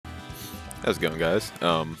How's it going, guys?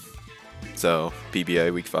 So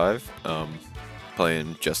PBA week 5.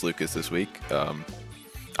 Playing just Lukas this week.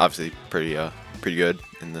 Obviously pretty good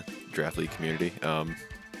in the draft league community.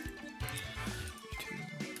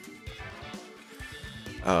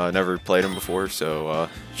 Never played him before, so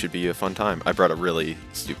should be a fun time. I brought a really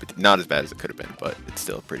stupid, not as bad as it could have been, but it's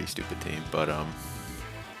still a pretty stupid team. But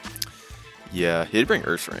yeah, he did bring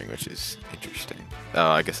Ursaring, which is interesting.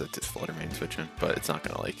 I guess that's his Flutter main switching, but it's not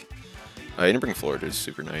gonna like. He didn't bring Florida, is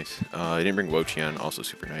super nice. He didn't bring Wochian, also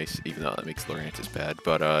super nice, even though that makes Lurantis bad.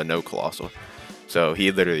 But no Colossal, so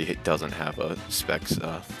he literally doesn't have a Specs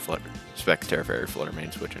Tera Fairy Flutter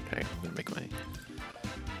main switching. Hey, I'm gonna make my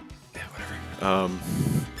whatever.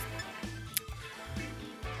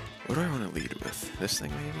 What do I want to lead with? This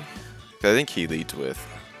thing maybe? I think he leads with.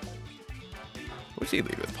 What does he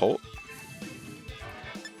lead with? Holt?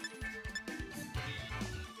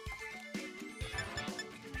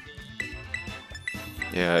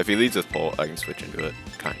 Yeah, if he leads with Bolt, I can switch into it,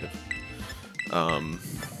 kind of.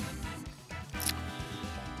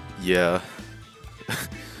 Yeah.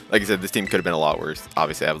 Like I said, this team could have been a lot worse.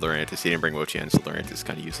 Obviously, I have Lurantis. He didn't bring Wochian, so Lurantis is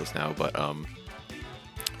kind of useless now. But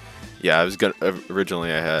yeah, I was gonna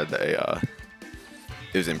originally. I had a.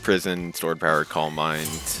 It was Imprison, Stored Power, Calm Mind.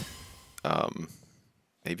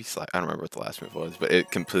 Maybe I don't remember what the last move was, but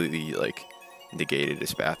it completely like negated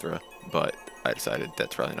his Spathra. But I decided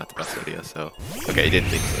that's probably not the best idea. So okay, he didn't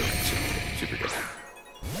think so. Super good.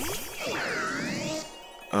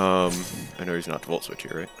 I know he's not the Volt Switch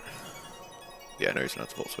here, right? Yeah, I know he's not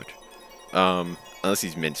the Volt Switch. Unless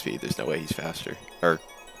he's min speed, there's no way he's faster. Or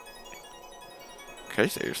can I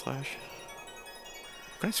say Air Slash?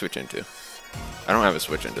 What can I switch into? I don't have a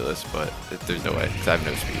switch into this, but there's no way because I have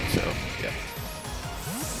no speed. So yeah.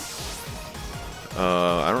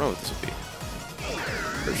 I don't know what this will be.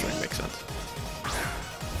 Personally, makes sense.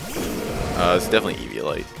 It's definitely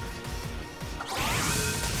Eviolite.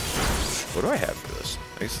 What do I have for this?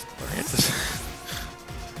 I guess Lurantis.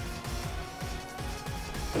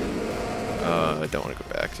 I don't want to go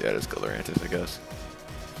back. Yeah, just go Lurantis, I guess.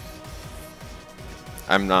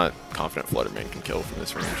 I'm not confident Fluttermane can kill from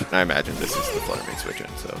this range. And I imagine this is the Fluttermane switch in,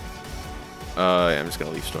 so. Yeah, I'm just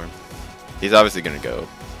going to Leaf Storm. He's obviously going to go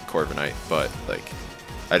Corviknight, but, like,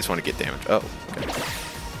 I just want to get damage. Oh, okay.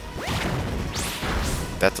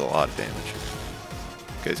 That's a lot of damage.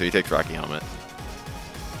 Okay, so he takes Rocky Helmet.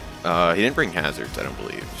 He didn't bring Hazards, I don't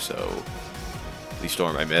believe, so Leaf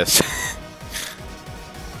Storm I miss.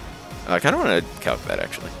 I kind of want to calc that,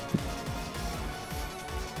 actually.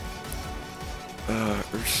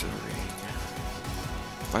 Ursaring.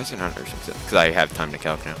 Why is it not Ursaring? Because I have time to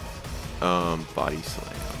calc now. Body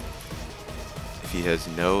Slam. If he has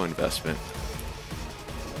no investment.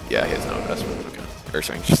 Yeah, he has no investment. Okay.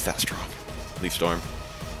 Ursaring's just that strong. Leaf Storm.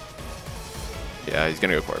 Yeah, he's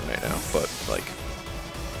gonna go Corviknight now, but like,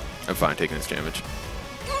 I'm fine taking this damage.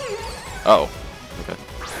 Oh, okay.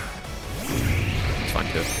 It's fine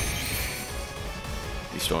too.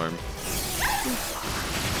 Leaf Storm.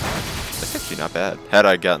 That's actually not bad. Had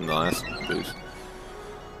I gotten the last boost.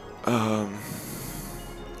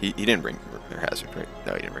 He didn't bring Hazard, right?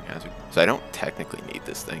 No, he didn't bring Hazard. So I don't technically need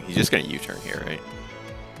this thing. He's just gonna U-turn here, right?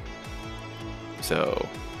 So,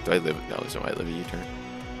 do I live? No, there's no way I live a U-turn.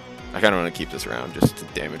 I kind of want to keep this around just to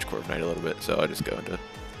damage Corviknight a little bit, so I'll just go into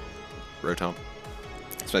Rotom.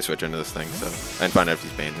 So I switch into this thing, so I can find out if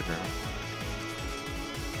he's banded or not.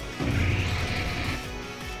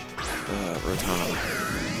 Rotom.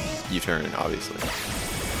 U-turn, obviously.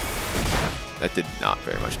 That did not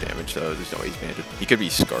very much damage, so there's no way he's banded. He could be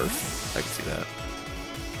Scarf. I can see that.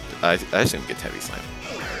 I assume he gets Heavy Slam.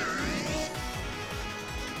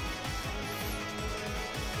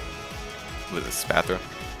 With a Spathra.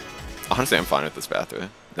 Honestly, I'm fine with the Spathra.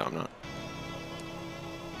 No, I'm not.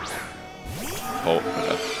 Oh,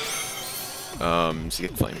 okay. So you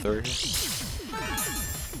get Flamethrower here.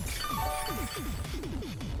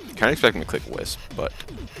 Kind of expect him to click Wisp, but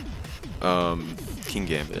King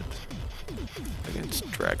Gambit against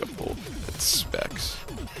Dragapult. That's Specs.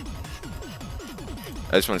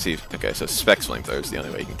 I just want to see. Okay, so Specs Flamethrower is the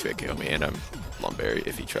only way you can 2-KO me, and I'm Lumberry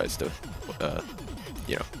if he tries to,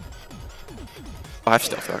 you know. Oh, I have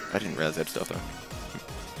Stealth Rock. I didn't realize I had Stealth Rock.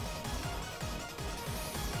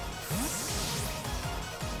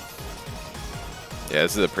 Yeah,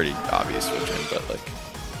 this is a pretty obvious switch in, but like,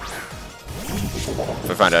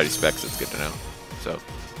 if I find out he specs, it's good to know. So,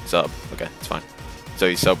 sub. Okay, it's fine. So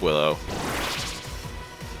he's sub Willow.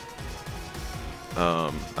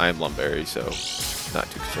 I am Lumberry, so not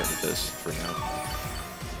too concerned with this for now.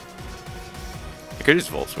 I could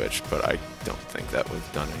just Volt Switch, but I don't think that would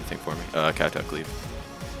have done anything for me. Cactuck Leaf.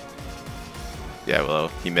 Yeah, well,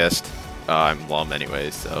 he missed. I'm Lum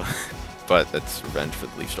anyways, so. But that's revenge for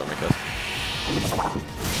the Leaf Storm, I guess.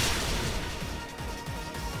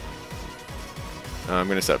 I'm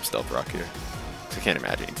going to set up Stealth Rock here. Because I can't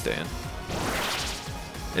imagine he'd stay in.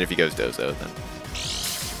 And if he goes Dozo, then...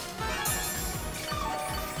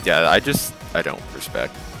 Yeah, I don't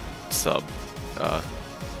respect sub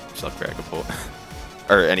Dragapult.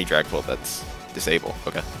 Or any Dragapult that's disable.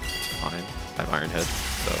 Okay, it's fine. I have Iron Head,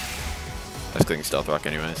 so I was clicking Stealth Rock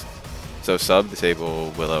anyways. So sub,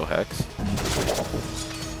 disable Willow, Hex.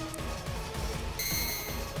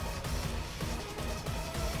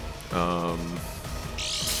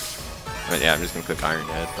 But yeah, I'm just gonna click Iron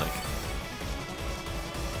Head, like,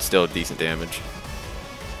 still decent damage.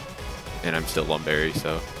 And I'm still Lumberry,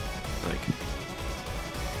 so, like,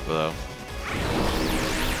 Willow.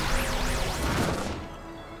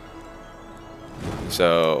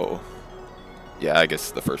 So, yeah, I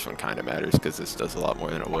guess the first one kind of matters because this does a lot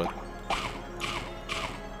more than it would.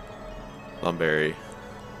 Lumberry,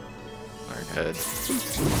 Iron Head.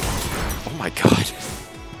 Oh my god.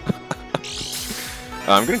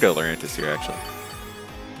 I'm gonna go Lurantis here, actually.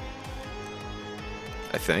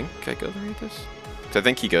 I think I go Lurantis. So I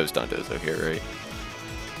think he goes Dondozo here, right?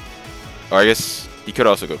 Oh, I guess he could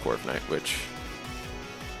also go Corviknight, which...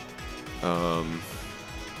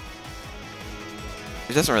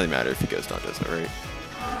 it doesn't really matter if he goes Dondozo, right?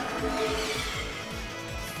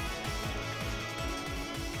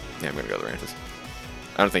 Yeah, I'm gonna go Lurantis.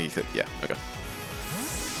 I don't think he could... Yeah, okay.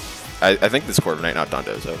 I think this is Corviknight, not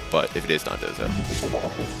Dondozo, but if it is Dondozo,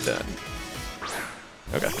 then...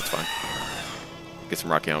 Okay, that's fine. Get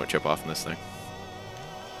some Rocky Helmet chip off in this thing.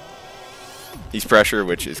 He's Pressure,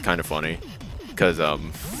 which is kind of funny, because I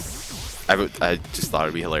just thought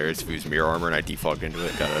it'd be hilarious if he was Mirror Armor and I defogged into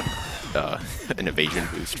it, got an evasion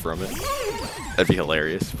boost from it. That'd be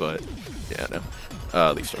hilarious, but yeah,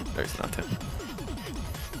 no. Leaf Storm, there's not 10.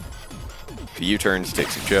 If he U-turns,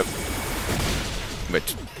 takes some chip,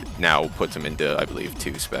 which now puts him into, I believe,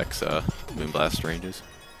 2 specs Moonblast ranges.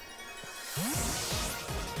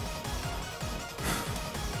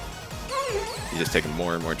 He's just taking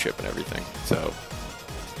more and more chip and everything, so...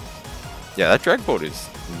 Yeah, that Dragapult is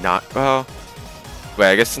not... Well...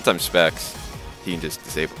 Wait, I guess since I'm specs, he can just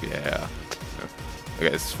disable... Yeah. Okay,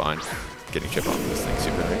 this is fine. Getting chip off this thing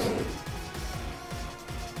super nice.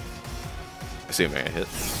 Assuming I hit.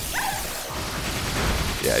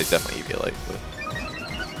 Yeah, he's definitely EV Light, but...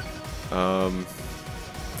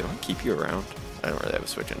 do I keep you around? I don't really have a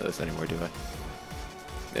switch into this anymore, do I?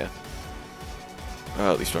 Yeah.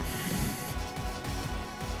 Leaf Storm.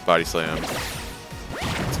 Body Slam.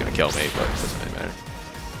 It's gonna kill me, but it doesn't really matter.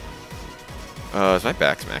 Is my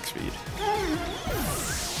back's max speed?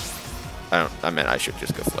 I meant I should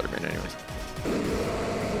just go Flutterman anyways.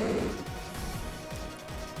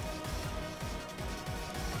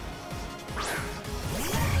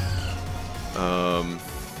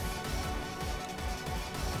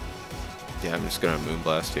 Yeah, I'm just gonna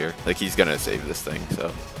Moonblast here. Like, he's gonna save this thing,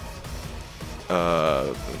 so.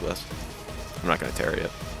 Moonblast. I'm not gonna Tera yet.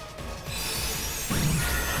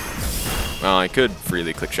 Well, I could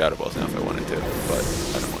freely click Shadow Balls now if I wanted to, but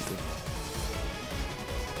I don't want to.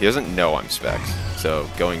 He doesn't know I'm specs, so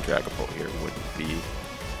going Dragapult here wouldn't be...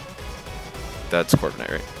 That's Corviknight,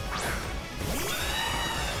 right?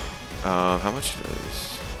 How much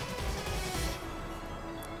does...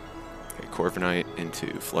 Okay, Corviknight into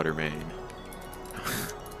Fluttermane.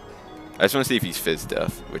 I just want to see if he's Fizz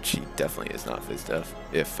Def, which he definitely is not Fizz Def,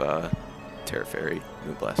 if Tera Fairy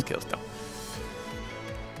Moonblast kills. No.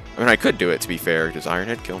 I mean, I could do it, to be fair. Does Iron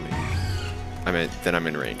Head kill me? I mean, then I'm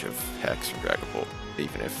in range of Hex from Dragapult,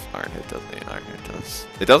 even if Iron Head doesn't. Yeah, Iron Head does.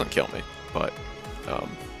 It doesn't kill me, but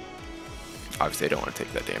obviously I don't want to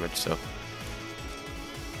take that damage, so.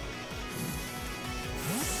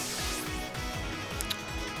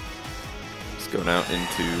 Let's go now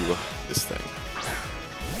into this thing.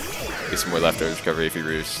 Get some more leftovers recovery if he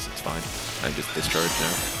roosts. It's fine. I just discharge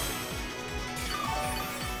now.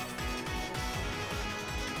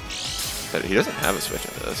 But he doesn't have a switch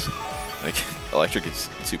into this. Like, Electric is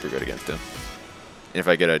super good against him. And if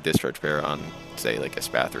I get a Discharge Pair on, say, like a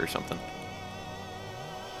Spather or something.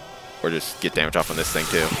 Or just get damage off on this thing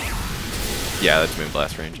too. Yeah, that's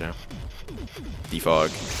Moonblast range now.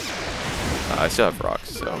 Defog. I still have rocks,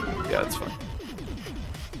 so yeah, that's fine.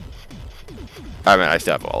 I mean, I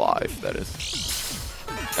still have alive, that is.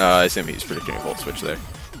 I assume he's predicting a Volt Switch there.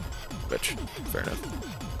 Which, fair enough.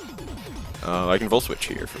 I can Volt Switch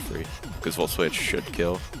here for free, because Volt Switch should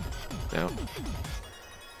kill now.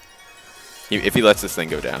 If he lets this thing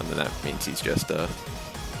go down, then that means he's just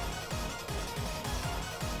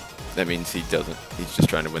That means he's just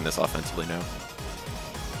trying to win this offensively now.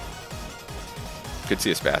 Could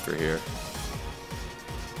see a Spathra here.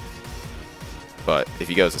 But if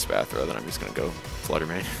he goes to Spathra, then I'm just going to go Flutter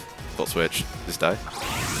Mane. Full switch. Just die.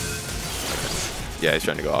 Yeah, he's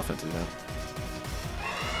trying to go offensive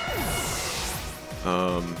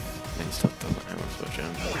now. And he still doesn't have a switch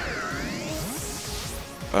in.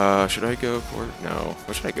 Should I go for... No.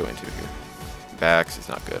 What should I go into here? Backs is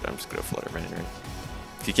not good. I'm just going to Flutter Mane, right?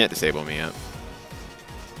 He can't disable me yet.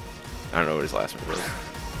 I don't know what his last move is.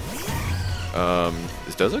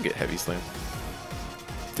 Does Dozo get Heavy Slam?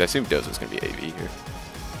 I assume Dozo's going to be AV here.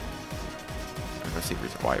 I don't see a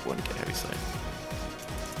reason why it wouldn't get Heavy Slam.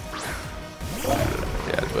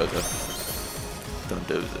 Yeah, Dozo. Done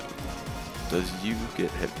Dozo. Does you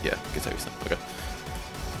get Heavy... Yeah, gets Heavy Slam. Okay.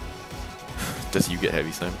 Does you get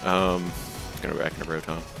Heavy Slam? Going to go back into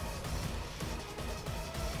Rotom.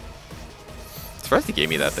 Surprised he gave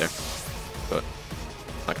me that there, but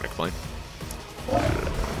not gonna complain.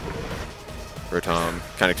 Rotom,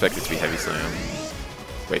 kind of expect it to be Heavy Slam.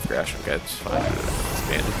 Wave Crash, okay, it's fine. It's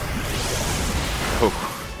banded. Oh,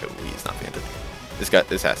 no, he's not banded. This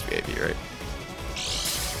has to be AV, right?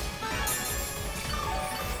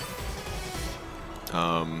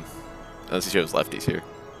 Unless he shows lefties here.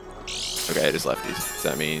 Okay, it is lefties. So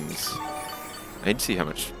that means I need to see how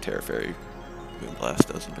much Tera Fairy Moonblast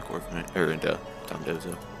does into Corviknight, or into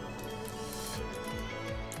Dondozo.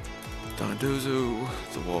 Dondozo,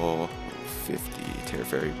 the wall, 50, Tera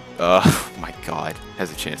Fairy. Oh my god,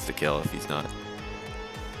 has a chance to kill if he's not.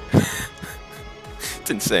 It's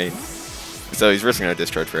insane. So he's risking a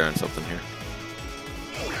Discharge Fairy on something here.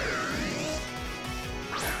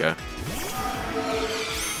 Okay.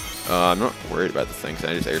 I'm not worried about the thing, because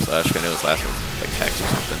I just Air Slash. I know his last one's like Hex or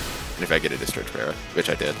something. And if I get a Discharge Fairy, which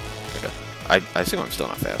I did. Okay. I assume I'm still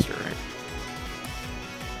not faster, right?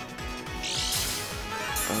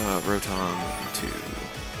 Rotom to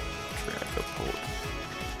Dragapult.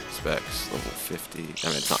 Specs, level 50. I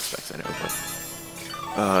mean, it's not Specs, I know, but...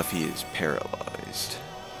 if he is paralyzed...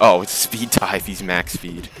 Oh, it's a speed dive. He's max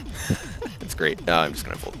speed. That's great. I'm just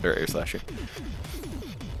going to Air Slash here.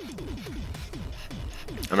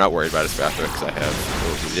 I'm not worried about his Spathra because I have...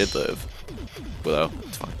 Oh, he did live. Willow,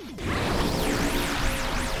 it's fine.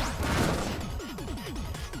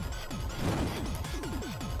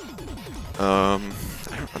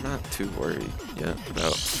 I'm not too worried yet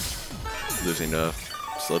about losing to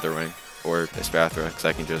Slitherwing or Espathra, because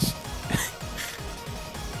I can just...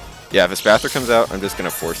 Yeah, if Espathra comes out, I'm just going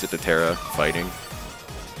to force it to Tera fighting,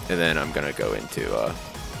 and then I'm going to go into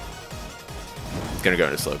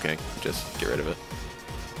Slowking, just get rid of it.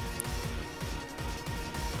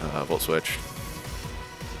 Volt Switch.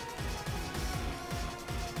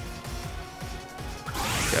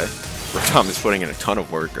 Okay. Rotom is putting in a ton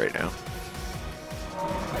of work right now.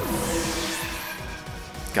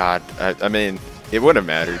 God, I mean, it wouldn't have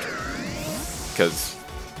mattered. Because,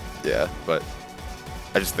 yeah, but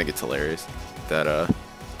I just think it's hilarious that,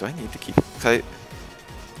 do I need to keep... I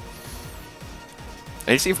need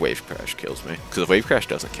to see if Wave Crash kills me. Because if Wave Crash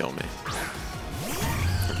doesn't kill me...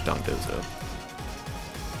 Dondozo.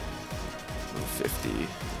 50.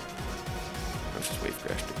 How much does Wave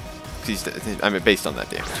Crash do? He's, I mean, based on that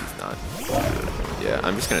damage, he's not. Yeah,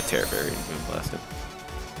 I'm just gonna Tera Fairy and Moonblast him.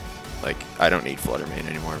 Like, I don't need Flutter Mane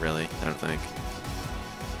anymore, really. I don't think.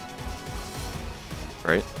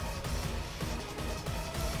 Right?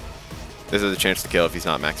 This is a chance to kill if he's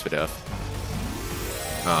not max Videf.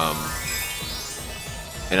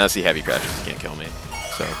 Unless he Heavy Crashes, he can't kill me.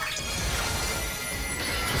 So.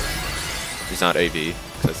 He's not AV,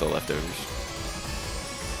 because that's the leftovers.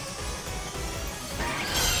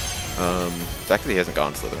 The fact that he hasn't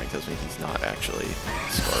gone Slithering tells me he's not actually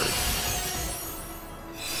scarred.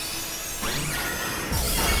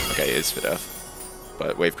 Okay, he is Videf,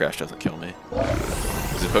 but Wave Crash doesn't kill me.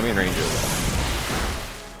 Does it put me in range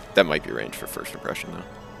of... That might be range for first impression, though,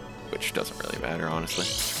 which doesn't really matter, honestly.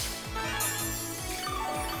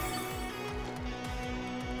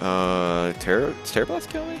 Does Tera Blast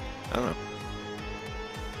kill me? I don't know.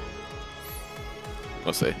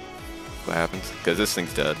 We'll see what happens, because this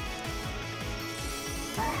thing's dead.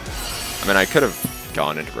 I mean, I could have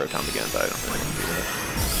gone into Rotom again, but I don't really want to do that.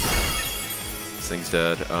 This thing's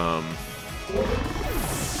dead.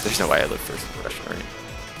 There's no way I live first impression, right?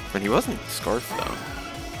 But he wasn't Scarf, though.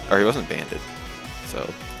 Or he wasn't Banded. So,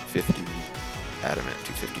 50 Adamant,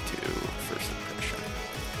 252 first impression.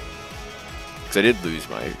 Because I did lose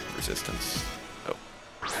my resistance. Oh.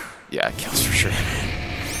 Yeah, it kills for sure.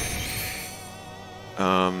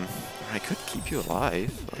 I could keep you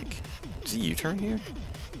alive. Like, is he U-turn here?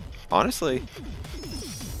 Honestly,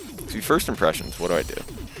 So first impressions, what do?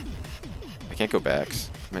 I can't go backs.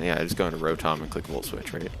 I mean, yeah, I just go into Rotom and click Volt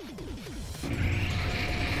Switch, right?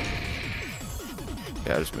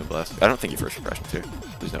 Yeah, I just Moonblast. I don't think he first impression too.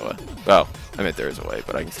 There's no way. Well, I meant there is a way,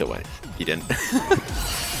 but I can still win. He didn't.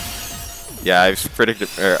 Yeah, I predicted,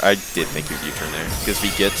 or I did think he would U-turn there. Because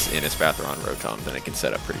if he gets in his Spathra on Rotom, then it can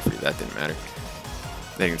set up pretty free. That didn't matter.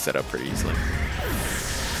 They can set up pretty easily.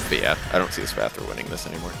 But yeah, I don't see the Spathra winning this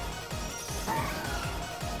anymore.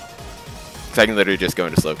 Because I can literally just go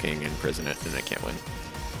into Slowking and prison it, and I can't win.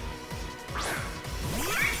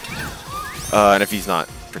 And if he's not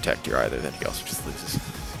Protect here either, then he also just loses.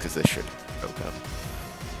 Because this should open up.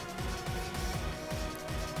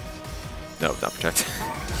 No, not Protect.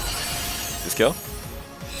 This kill?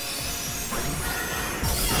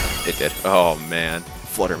 It did. Oh man,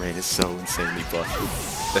 Flutter Mane is so insanely buff.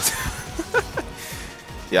 That's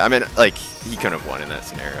yeah, I mean, like, he couldn't have won in that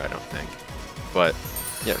scenario, I don't think. But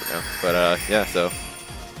yeah, we go. But yeah, so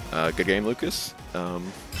good game, Lucas.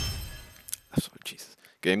 Jesus,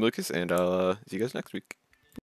 good game, Lucas, and I'll see you guys next week.